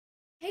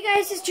Hey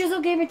guys, it's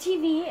Drizzle Gamer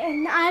TV,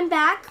 and I'm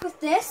back with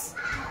this.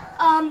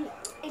 And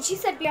she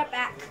said be right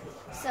back.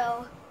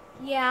 So,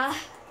 yeah.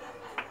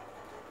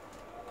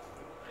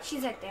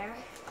 She's right there.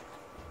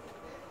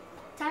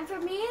 Time for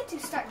me to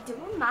start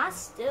doing my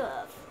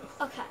stuff.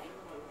 Okay.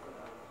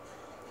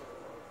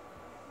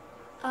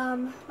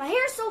 My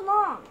hair is so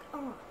long.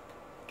 Oh,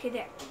 okay,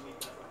 there.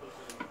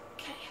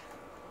 Okay.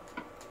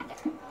 There.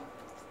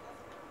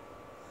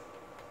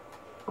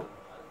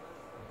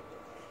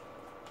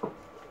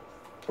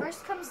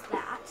 First comes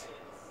that,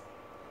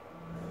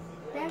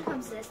 then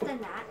comes this, then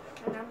that,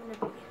 and I'm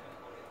gonna be,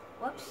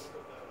 whoops.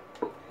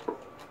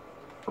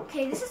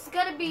 Okay, this is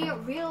gonna be a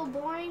real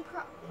boring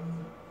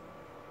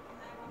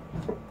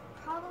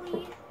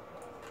probably,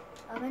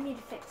 I need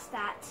to fix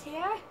that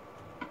here.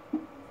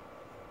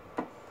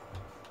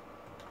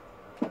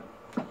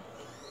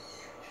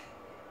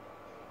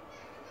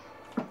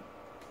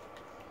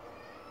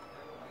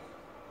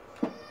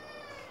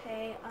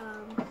 Okay,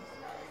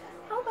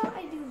 how about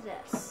I do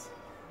this?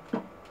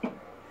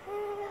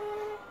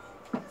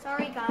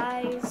 Sorry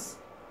guys,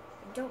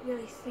 I don't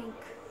really think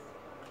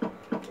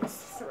this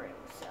through,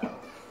 so.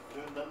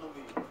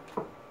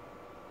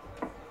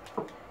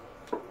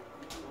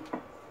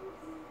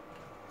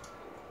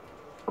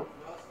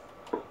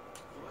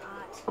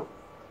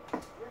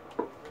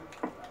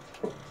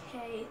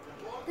 Okay,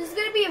 this is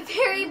gonna be a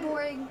very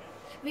boring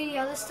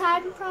video this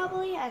time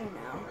probably, I don't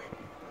know.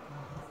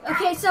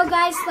 Okay, so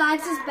guys,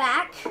 Slags is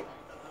back.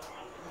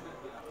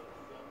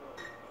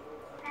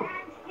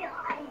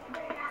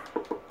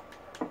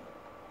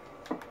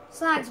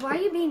 Slags, why are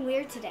you being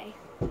weird today?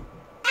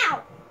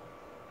 Ow!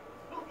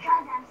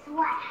 Because I'm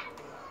Slags.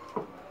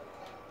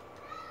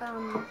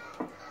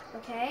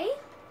 Okay.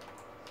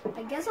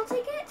 I guess I'll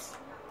take it.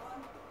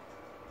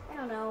 I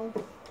don't know.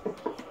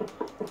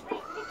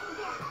 Wait, listen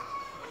here.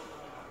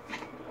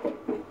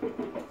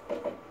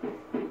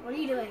 What are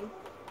you doing?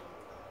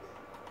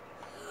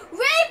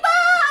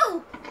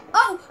 Rainbow!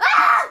 Oh!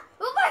 Ah!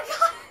 Oh my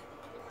god!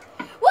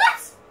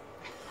 What?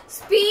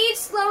 Speed,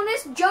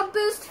 slowness, jump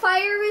boost,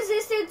 fire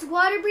resistance,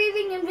 water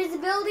breathing,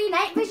 invisibility,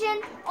 night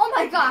vision. Oh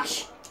my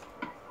gosh!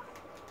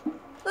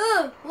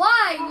 Ugh,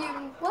 why?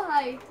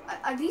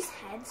 Are these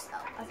heads?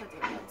 Oh, I thought they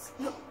were heads.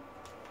 No.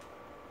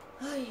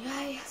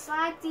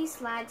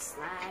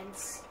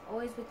 Slags.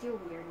 Always with your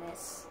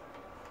weirdness.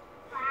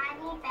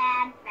 Funny,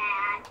 bad.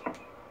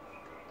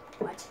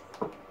 What?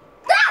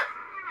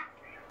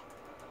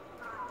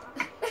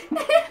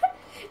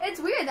 It's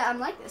weird that I'm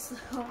like this.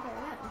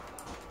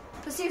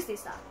 But seriously,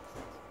 stop.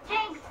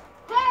 Jinx,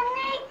 you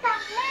need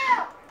some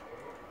milk.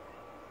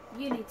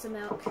 You need some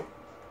milk.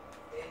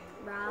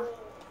 Rah.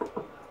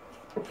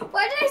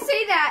 Why did I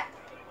say that?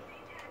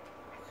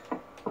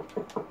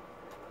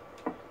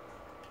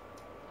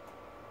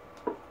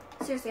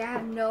 Seriously, I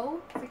have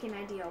no freaking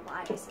idea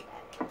why I said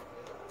that.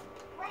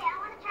 Wait, I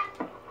want to try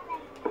something.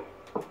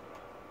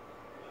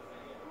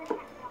 Listen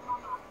to your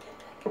mama.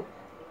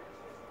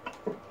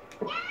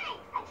 Yay!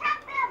 I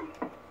trapped them.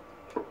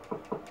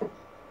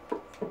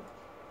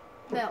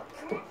 Milk.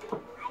 I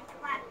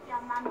trapped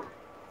your mama.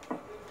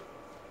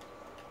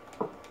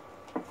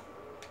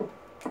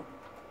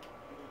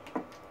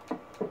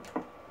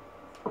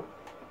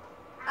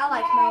 I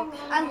like milk.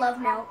 I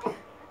love milk.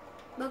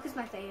 Milk is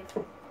my fave.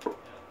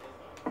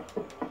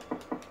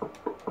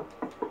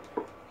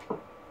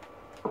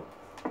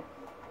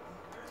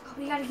 Oh,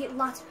 we gotta get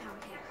lots of power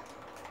here.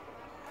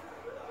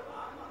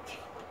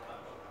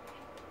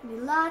 We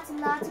need lots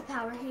and lots of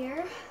power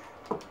here.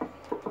 Okay,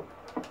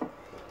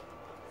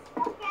 I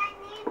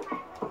need my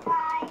little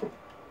guy.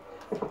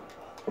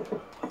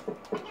 I'm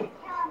gonna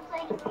kill him so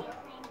he can be his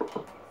name thing.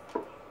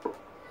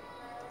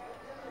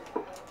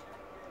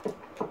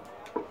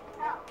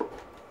 Oh.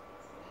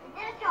 I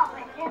did a job, I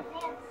just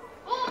did.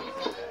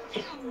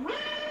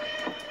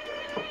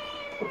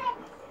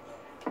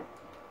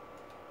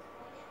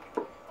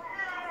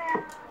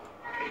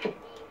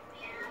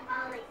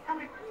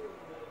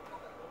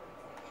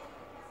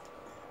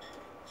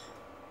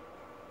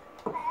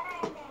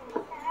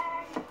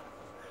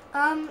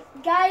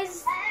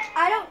 Guys,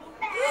 I don't.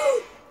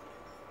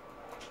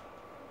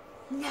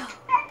 No.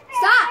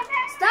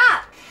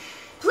 Stop!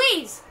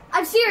 Please!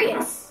 I'm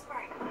serious.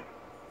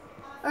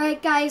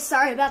 Alright, guys,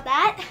 sorry about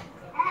that.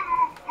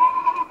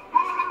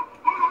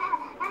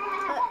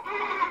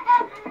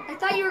 I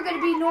thought you were going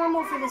to be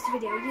normal for this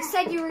video. You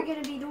said you were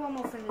going to be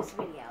normal for this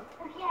video.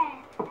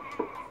 Okay.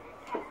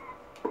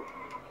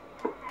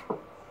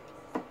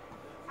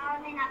 How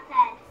are they not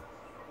dead?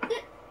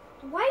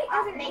 Why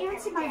are there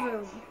ants in my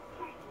room?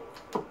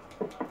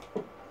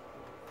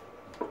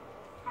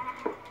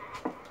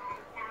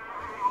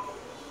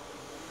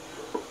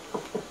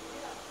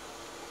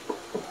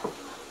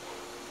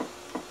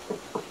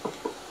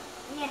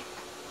 Yeah.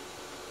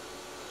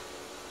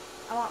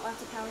 I want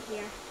lots of power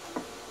here.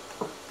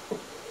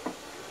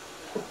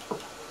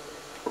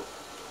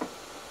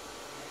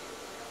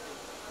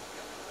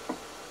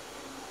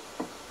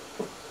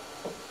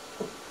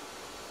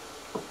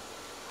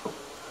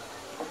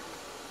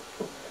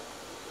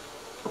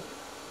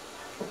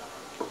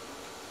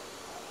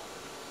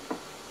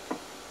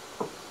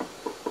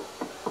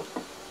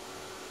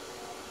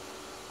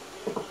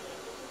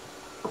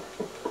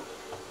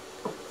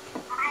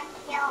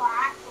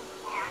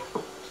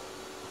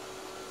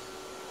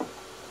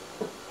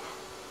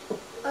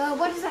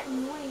 What is that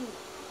noise?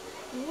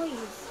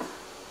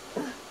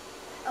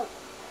 Oh.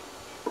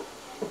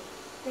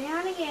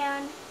 Down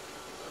again.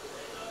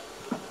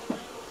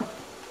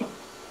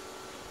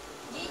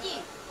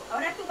 Gigi,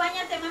 ahora tú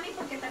bañate, mami,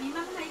 porque también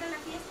vamos a ir a la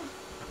fiesta.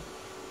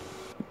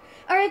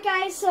 Alright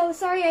guys, so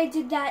sorry I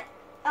did that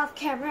off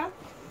camera.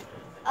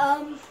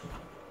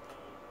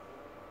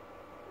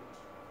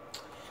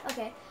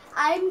 Okay,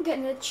 I'm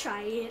gonna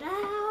try it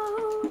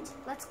out.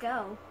 Let's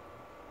go.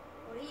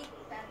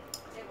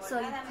 So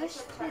you push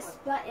this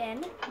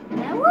button.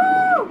 Now,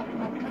 woo!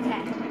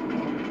 Okay.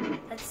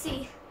 Let's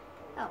see.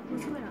 Oh,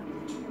 what's going on?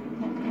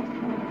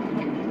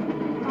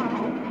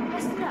 Oh,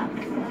 messed it up.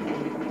 Okay.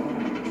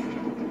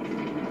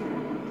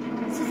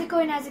 This isn't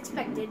going as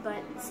expected,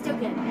 but still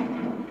good.